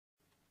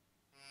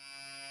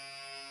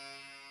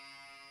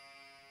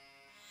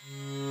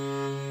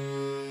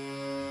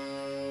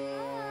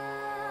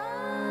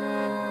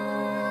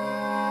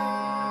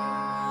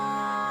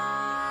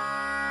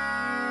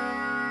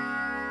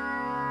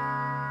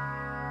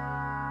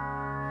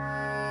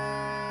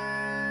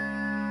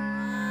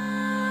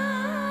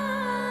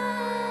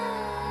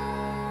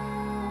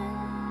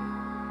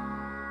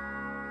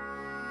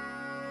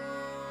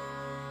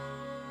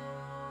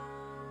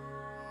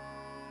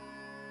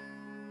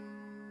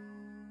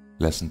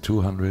Lesson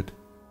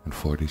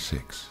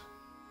 246.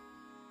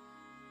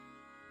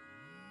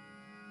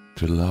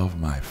 To love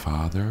my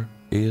Father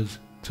is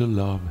to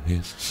love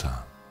His Son.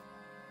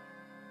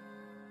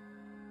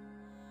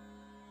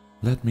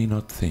 Let me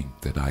not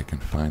think that I can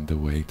find the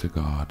way to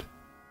God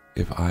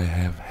if I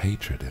have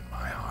hatred in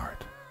my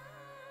heart.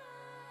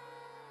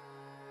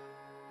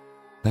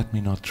 Let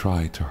me not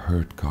try to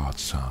hurt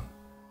God's Son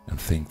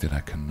and think that I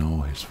can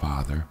know His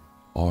Father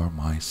or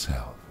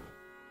myself.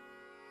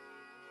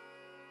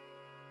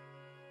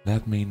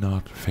 Let me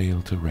not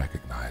fail to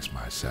recognize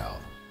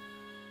myself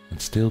and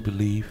still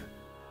believe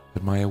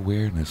that my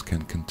awareness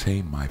can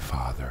contain my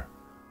Father,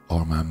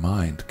 or my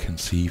mind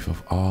conceive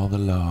of all the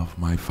love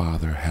my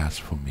Father has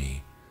for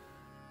me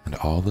and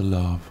all the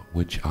love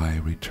which I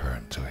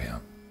return to Him.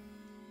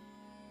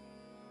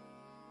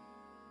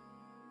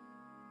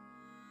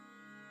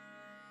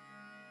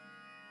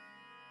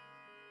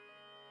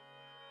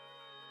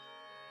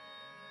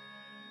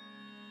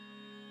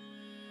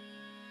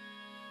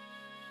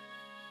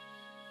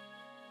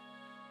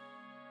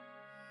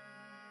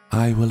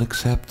 I will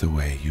accept the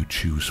way you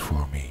choose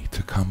for me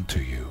to come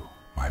to you,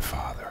 my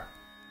Father,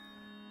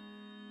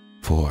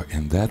 for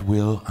in that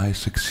will I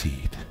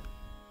succeed,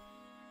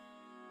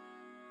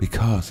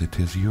 because it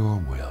is your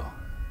will,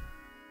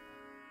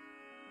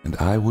 and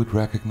I would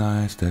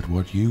recognize that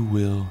what you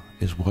will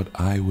is what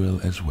I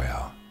will as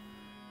well,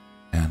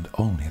 and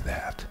only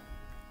that.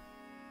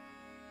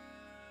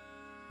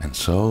 And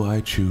so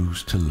I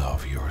choose to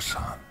love your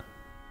Son.